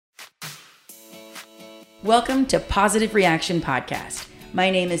Welcome to Positive Reaction Podcast.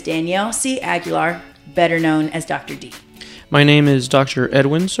 My name is Danielle C. Aguilar, better known as Dr. D. My name is Dr.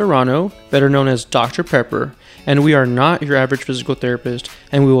 Edwin Serrano, better known as Dr. Pepper, and we are not your average physical therapist,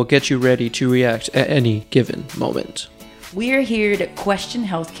 and we will get you ready to react at any given moment. We are here to question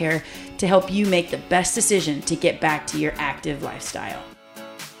healthcare to help you make the best decision to get back to your active lifestyle.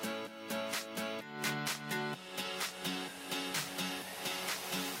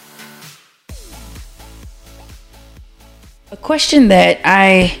 A question that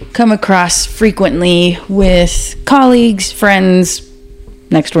I come across frequently with colleagues, friends,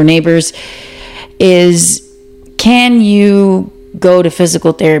 next door neighbors is, can you go to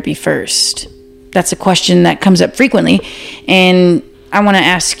physical therapy first? That's a question that comes up frequently. And I want to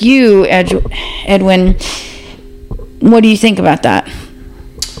ask you, Edwin, what do you think about that?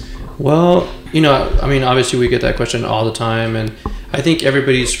 Well, obviously we get that question all the time. And I think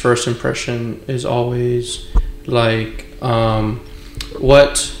everybody's first impression is always like, let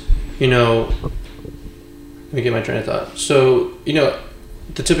me get my train of thought. So,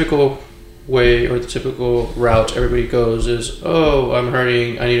 the typical way or the typical route everybody goes is, oh, I'm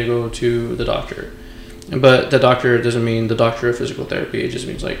hurting, I need to go to the doctor. But the doctor doesn't mean the doctor of physical therapy. It just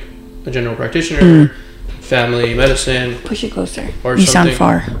means like a general practitioner, family medicine. Push it closer. Or you something.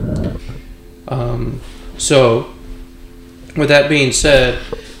 Sound far. So, with that being said,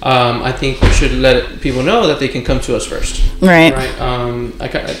 I think we should let people know that they can come to us first. Right. I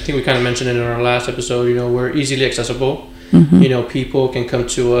think we kind of mentioned it in our last episode. We're easily accessible. Mm-hmm. People can come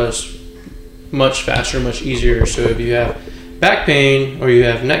to us much faster, much easier. So if you have back pain or you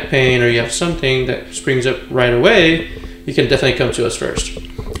have neck pain or you have something that springs up right away, you can definitely come to us first.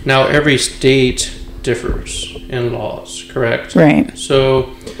 Now, every state differs in laws, correct? Right.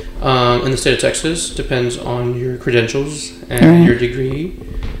 So in the state of Texas, depends on your credentials and your degree.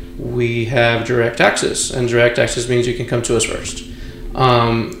 We have direct access, and direct access means you can come to us first.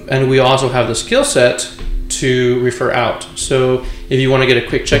 And we also have the skill set to refer out. So if you want to get a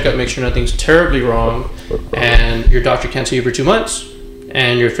quick checkup, make sure nothing's terribly wrong, and your doctor can't see you for 2 months,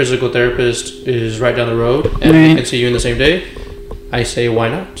 and your physical therapist is right down the road, and they can see you in the same day, I say, why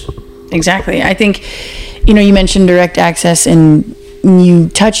not? Exactly. I think, you mentioned direct access, and you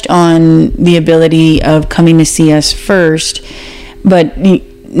touched on the ability of coming to see us first, but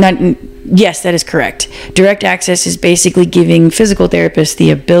yes, that is correct. Direct access is basically giving physical therapists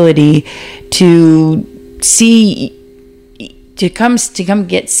the ability to come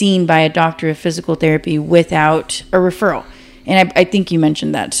get seen by a doctor of physical therapy without a referral. And I think you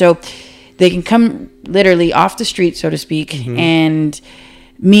mentioned that. So they can come literally off the street, so to speak, and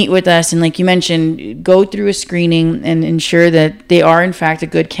meet with us, and like you mentioned, go through a screening and ensure that they are in fact a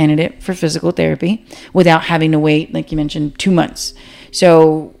good candidate for physical therapy without having to wait, like you mentioned, 2 months.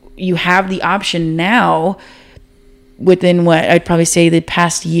 So you have the option now within what I'd probably say the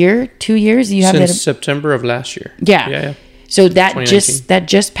past year, 2 years. You have since September of last year. Yeah. So that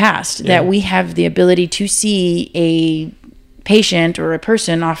just passed. Yeah. That we have the ability to see a patient or a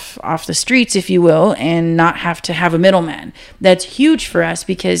person off the streets, if you will, and not have to have a middleman. That's huge for us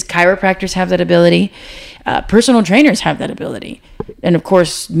because chiropractors have that ability, personal trainers have that ability, and of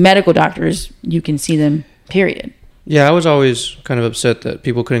course medical doctors, you can see them, period. Yeah, I was always kind of upset that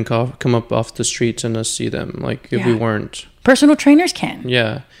people couldn't come up off the streets and us see them, like if we weren't. Personal trainers can.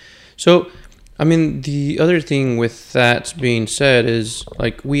 Yeah. So, the other thing with that being said is,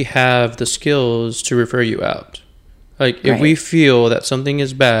 like, we have the skills to refer you out. Like, if we feel that something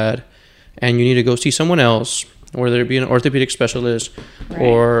is bad and you need to go see someone else, whether it be an orthopedic specialist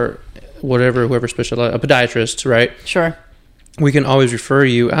or whoever specializes, a podiatrist, right? Sure. We can always refer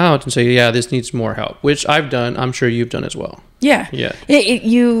you out and say, yeah, this needs more help, which I've done. I'm sure you've done as well. Yeah. Yeah.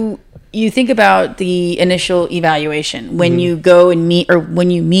 You think about the initial evaluation when you go and meet, or when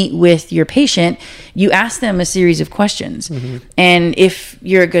you meet with your patient, you ask them a series of questions. And if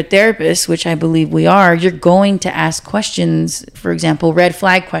you're a good therapist, which I believe we are, you're going to ask questions, for example, red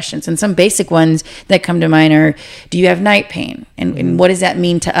flag questions. And some basic ones that come to mind are, do you have night pain? And what does that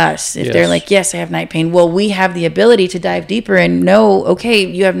mean to us? If they're like, yes, I have night pain. Well, we have the ability to dive deeper and know, okay,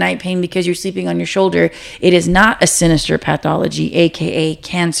 you have night pain because you're sleeping on your shoulder. It is not a sinister pathology, AKA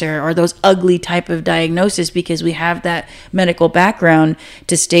cancer, or those ugly type of diagnosis, because we have that medical background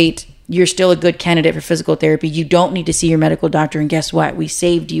to state you're still a good candidate for physical therapy. You don't need to see your medical doctor. And guess what? We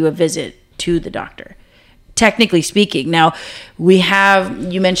saved you a visit to the doctor, technically speaking. Now,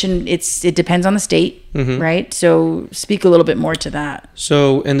 you mentioned it depends on the state, right? So speak a little bit more to that.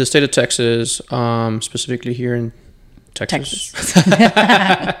 So in the state of Texas, specifically here in Texas.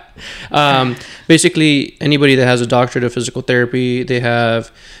 Basically, anybody that has a doctorate of physical therapy, they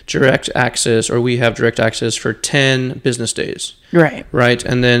have direct access, or we have direct access for 10 business days. Right. Right.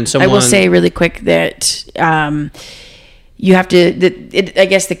 And then someone... I will say really quick that you have to... I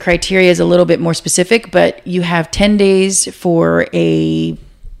guess the criteria is a little bit more specific, but you have 10 days for a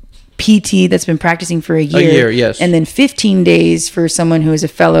PT that's been practicing for a year. A year, yes. And then 15 days for someone who is a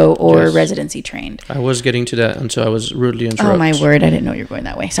fellow or residency trained. I was getting to that until I was rudely interrupted. Oh, my word. I didn't know you were going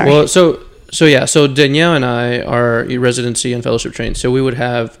that way. Sorry. Well, so Danielle and I are residency and fellowship trained. So we would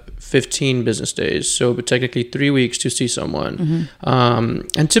have 15 business days. So technically 3 weeks to see someone.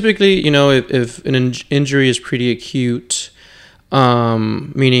 And typically, if an injury is pretty acute,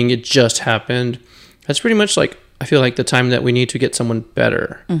 meaning it just happened, that's pretty much like, I feel like the time that we need to get someone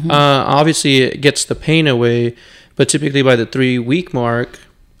better. Obviously, it gets the pain away, but typically by the 3-week mark,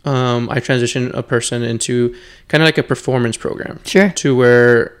 I transition a person into kind of like a performance program. Sure. To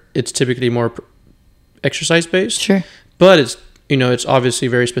where it's typically more exercise based. Sure. But it's obviously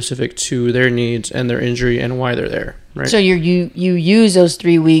very specific to their needs and their injury and why they're there. Right. So you use those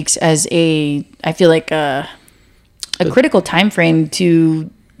 3 weeks as I feel like a critical time frame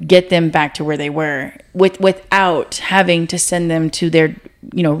to get them back to where they were without having to send them to their,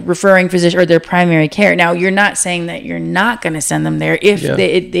 referring physician or their primary care. Now, you're not saying that you're not going to send them there if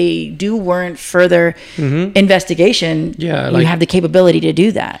they do warrant further investigation. Yeah, you have the capability to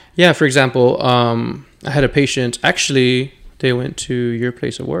do that. Yeah, for example, I had a patient, actually, they went to your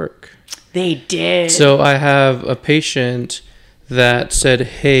place of work. They did. So I have a patient that said,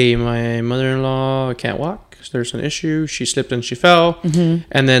 hey, my mother-in-law can't walk. There's an issue. She slipped and she fell.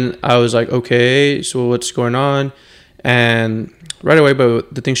 And then I was like, okay, so what's going on? And right away,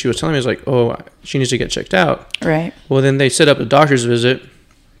 but the thing she was telling me was like, oh, she needs to get checked out. Right. Well, then they set up a doctor's visit,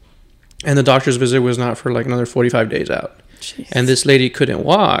 and the doctor's visit was not for like another 45 days out. Jeez. And this lady couldn't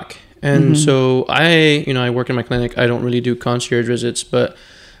walk. And so I work in my clinic. I don't really do concierge visits, but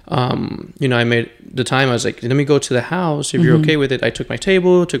I made the time. I was like, let me go to the house if you're okay with it. I took my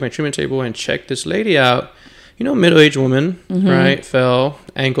treatment table, and checked this lady out. Middle-aged woman, right? Fell,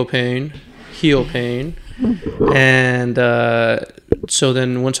 ankle pain, heel pain. And so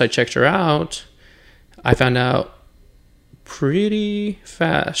then once I checked her out, I found out pretty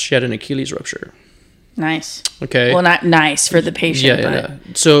fast she had an Achilles rupture. Nice. Okay. Well, not nice for the patient. Yeah.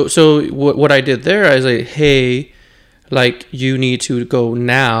 So what I did there, I was like, hey, like, you need to go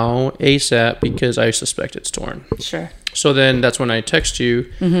now ASAP because I suspect it's torn. Sure. So then that's when I text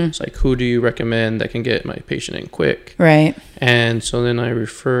you. It's like, who do you recommend that can get my patient in quick? Right. And so then I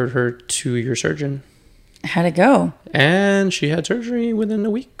referred her to your surgeon. How'd it go? And she had surgery within a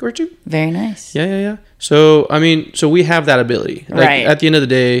week or two. Very nice. Yeah. So, so we have that ability. Like, right. At the end of the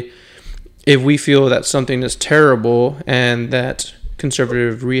day, if we feel that something is terrible and that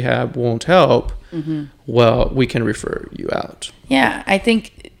conservative rehab won't help, well, we can refer you out. Yeah,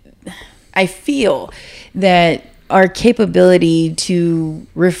 I feel that our capability to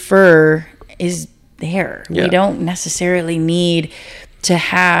refer is there. Yeah. We don't necessarily need to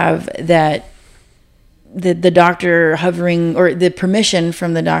have that the doctor hovering or the permission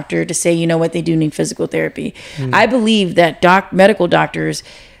from the doctor to say, they do need physical therapy. I believe that medical doctors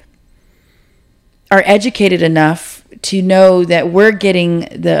are educated enough to know that we're getting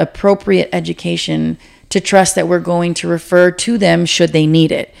the appropriate education to trust that we're going to refer to them should they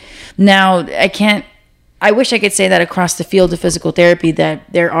need it. Now, I wish I could say that across the field of physical therapy, that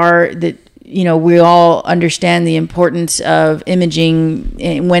we all understand the importance of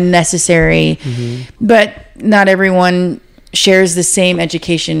imaging when necessary, but not everyone shares the same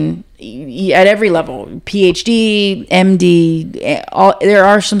education at every level. PhD, MD, there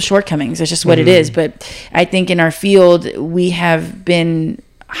are some shortcomings. That's just what it is. But I think in our field, we have been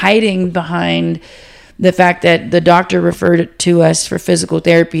hiding behind the fact that the doctor referred to us for physical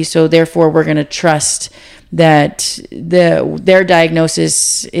therapy, so therefore we're going to trust that their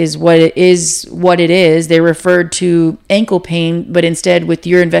diagnosis is what it is. They referred to ankle pain, but instead with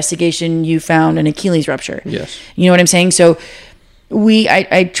your investigation, you found an Achilles rupture. Yes. You know what I'm saying? So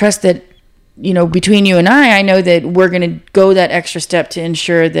I trust that, between you and I know that we're going to go that extra step to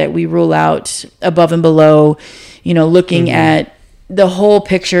ensure that we rule out above and below, looking at the whole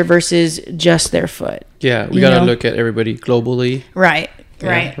picture versus just their foot. Yeah, we got to look at everybody globally. Right.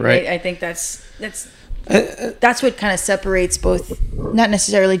 Yeah, right. I think that's what kind of separates both, not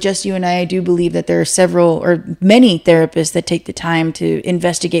necessarily just you and I. I do believe that there are several or many therapists that take the time to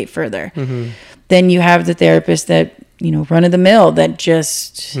investigate further. Then you have the therapist that run of the mill that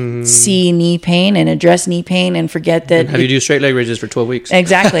just see knee pain and address knee pain and forget that. And have you do straight leg raises for 12 weeks.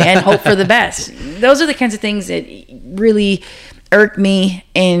 Exactly. And hope for the best. Those are the kinds of things that really irk me.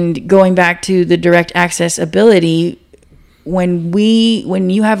 And going back to the direct access ability, when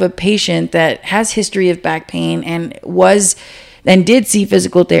you have a patient that has history of back pain and did see a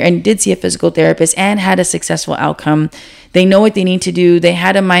physical therapist and had a successful outcome, they know what they need to do. They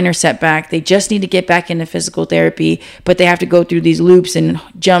had a minor setback. They just need to get back into physical therapy, but they have to go through these loops and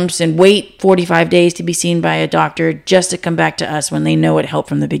jumps and wait 45 days to be seen by a doctor just to come back to us when they know it helped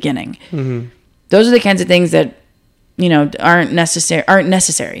from the beginning. Mm-hmm. Those are the kinds of things that, aren't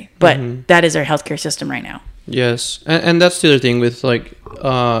necessary, but that is our healthcare system right now. Yes. And that's the other thing with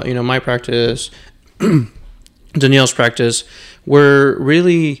my practice, Danielle's practice, we're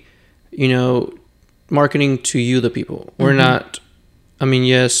really, marketing to you, the people. We're not,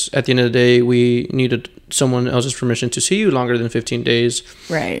 yes, at the end of the day, we needed someone else's permission to see you longer than 15 days.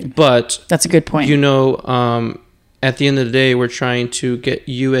 Right. But that's a good point. At the end of the day, we're trying to get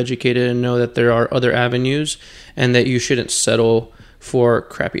you educated and know that there are other avenues and that you shouldn't settle for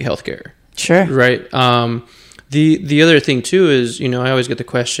crappy healthcare. Sure. Right. The other thing too is, I always get the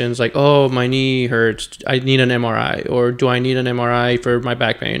questions like, oh, my knee hurts, I need an MRI, or do I need an MRI for my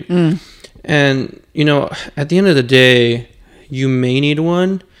back pain? And, at the end of the day, you may need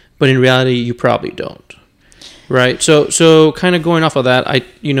one, but in reality, you probably don't. Right. So kind of going off of that,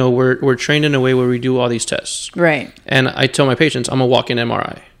 we're trained in a way where we do all these tests. Right. And I tell my patients, I'm a walk-in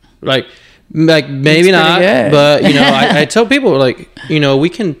MRI. Like maybe not, but I tell people we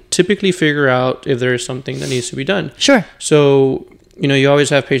can typically figure out if there is something that needs to be done. Sure. So, you always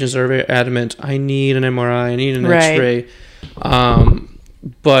have patients that are very adamant, I need an MRI, I need an X-ray.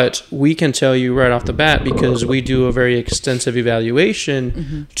 But we can tell you right off the bat, because we do a very extensive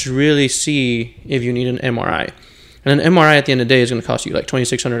evaluation to really see if you need an MRI. And an MRI at the end of the day is going to cost you like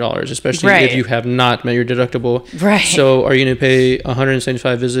 $2,600, especially if you have not met your deductible. Right. So are you going to pay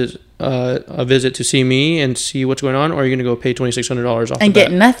 $175 a visit to see me and see what's going on, or are you going to go pay $2,600 off and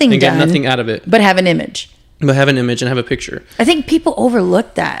get nothing and done, get nothing out of it, but have an image? But have an image and have a picture. I think people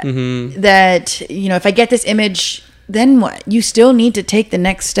overlook that. That if I get this image, then what? You still need to take the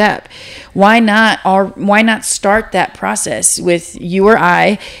next step. Why not start that process with you or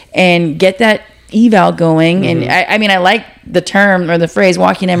I and get that eval going? And I like the term or the phrase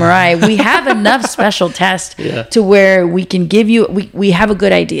walking MRI. We have enough special tests to where we can give you, we have a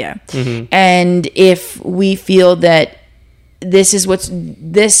good idea. And if we feel that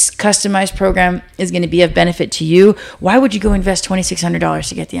this customized program is going to be of benefit to you, why would you go invest $2,600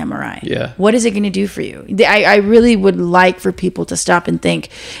 to get the MRI? Yeah. What is it going to do for you? I really would like for people to stop and think.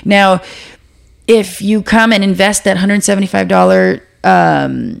 Now, if you come and invest that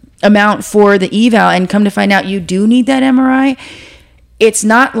 $175 amount for the eval and come to find out you do need that MRI, it's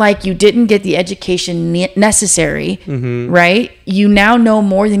not like you didn't get the education necessary, right? You now know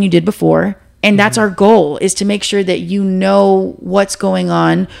more than you did before. And that's our goal, is to make sure that you know what's going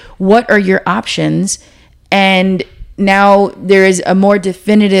on, what are your options, and now there is a more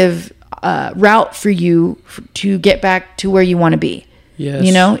definitive route for you to get back to where you want to be. Yes.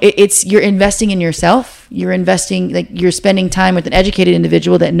 It's you're investing in yourself. You're investing, you're spending time with an educated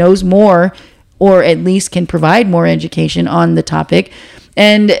individual that knows more, or at least can provide more education on the topic,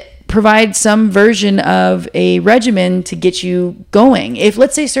 and provide some version of a regimen to get you going. If,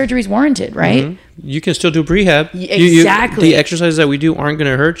 let's say, surgery is warranted, right? You can still do prehab. Exactly. The exercises that we do aren't going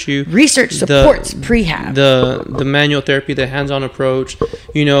to hurt you. Research supports prehab. The manual therapy, the hands-on approach.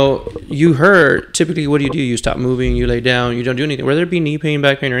 You heard, typically, what do? You stop moving, you lay down, you don't do anything, whether it be knee pain,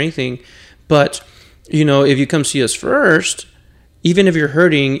 back pain, or anything. But, if you come see us first, even if you're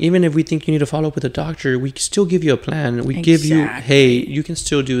hurting, even if we think you need to follow up with a doctor, we still give you a plan. We give you, hey, you can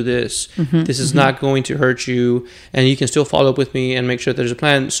still do this. This is not going to hurt you. And you can still follow up with me and make sure there's a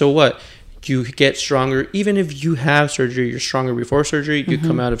plan. So what? You get stronger. Even if you have surgery, you're stronger before surgery. You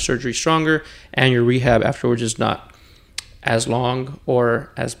come out of surgery stronger. And your rehab afterwards is not as long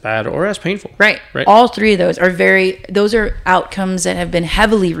or as bad or as painful. Right. All three of those are outcomes that have been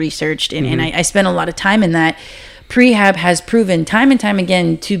heavily researched. And I spent a lot of time in that. Prehab has proven time and time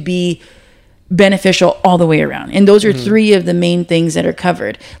again to be beneficial all the way around. And those are three of the main things that are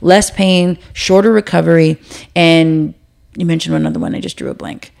covered. Less pain, shorter recovery, and you mentioned one other one. I just drew a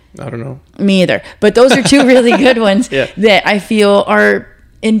blank. I don't know. Me either. But those are two really good ones that I feel are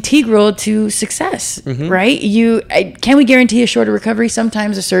integral to success, right? Can we guarantee a shorter recovery?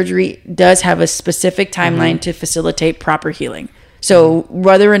 Sometimes a surgery does have a specific timeline to facilitate proper healing. So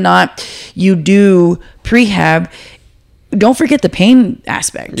whether or not you do prehab, don't forget the pain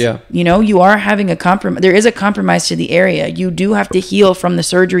aspect. Yeah. You know, you are having a compromise. There is a compromise to the area. You do have to heal from the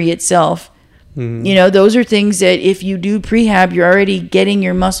surgery itself. Mm-hmm. You know, those are things that if you do prehab, you're already getting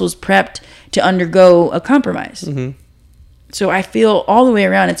your muscles prepped to undergo a compromise. Mm-hmm. So I feel all the way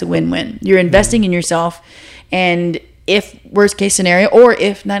around, it's a win-win. You're investing in yourself. And if worst case scenario, or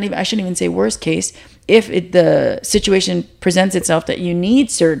if not even, I shouldn't even say worst case, if the situation presents itself that you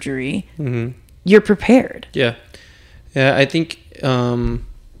need surgery, you're prepared. Yeah. Yeah, I think,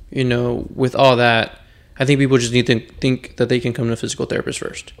 you know, with all that, I think people just need to think that they can come to a physical therapist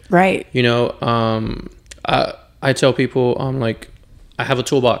first. Right. You know, I tell people, like, I have a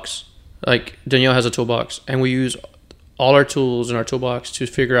toolbox. Like, Danielle has a toolbox. And we use all our tools in our toolbox to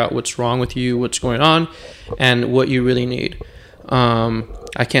figure out what's wrong with you, what's going on, and what you really need.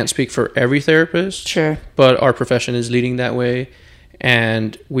 I can't speak for every therapist. Sure. But our profession is leading that way.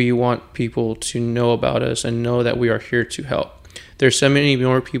 And we want people to know about us and know that we are here to help. There's so many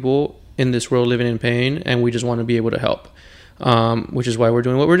more people in this world living in pain, and we just want to be able to help, which is why we're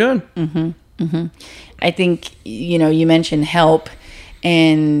doing what we're doing. Mm-hmm. Mm-hmm. I think, you know, you mentioned help,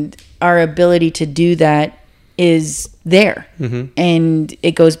 and our ability to do that is there. Mm-hmm. And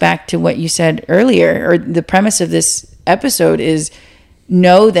it goes back to what you said earlier, or the premise of this episode is,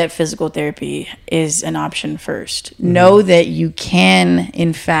 know that physical therapy is an option first. Mm-hmm. Know that you can,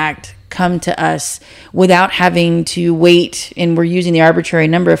 in fact, come to us without having to wait. And we're using the arbitrary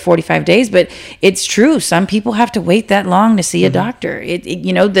number of 45 days, but it's true. Some people have to wait that long to see a doctor.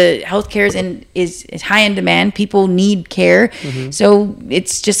 You know, the healthcare is high in demand. People need care. Mm-hmm. So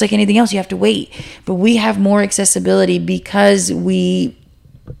it's just like anything else. You have to wait. But we have more accessibility because we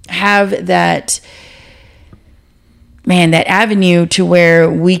have that avenue to where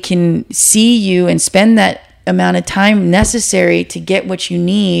we can see you and spend that amount of time necessary to get what you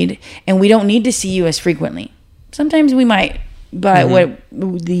need, and we don't need to see you as frequently. Sometimes we might, but what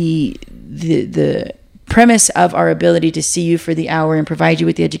the premise of our ability to see you for the hour and provide you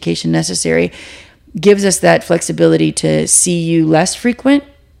with the education necessary gives us that flexibility to see you less frequent,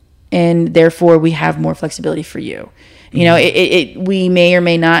 and therefore we have more flexibility for you. You know, we may or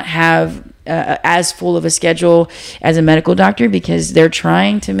may not have as full of a schedule as a medical doctor because they're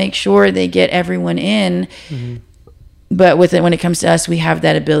trying to make sure they get everyone in. Mm-hmm. But when it comes to us, we have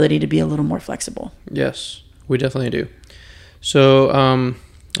that ability to be a little more flexible. Yes, we definitely do. So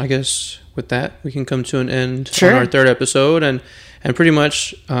I guess with that, we can come to an end on our third episode. And pretty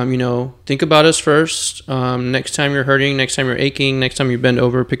much, you know, think about us first. Next time you're hurting, next time you're aching, next time you bend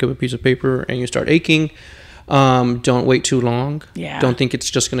over, pick up a piece of paper and you start aching. Don't wait too long. Yeah. Don't think it's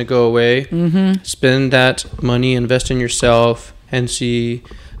just going to go away. Mm-hmm. Spend that money, invest in yourself, and see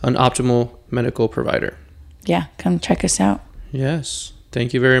an optimal medical provider. Yeah, come check us out. Yes.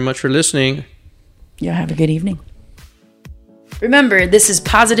 Thank you very much for listening. You'll have a good evening. Remember, this is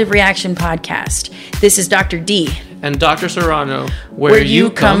Positive Reaction Podcast. This is Dr. D. And Dr. Serrano, where you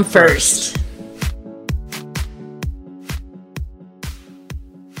come first.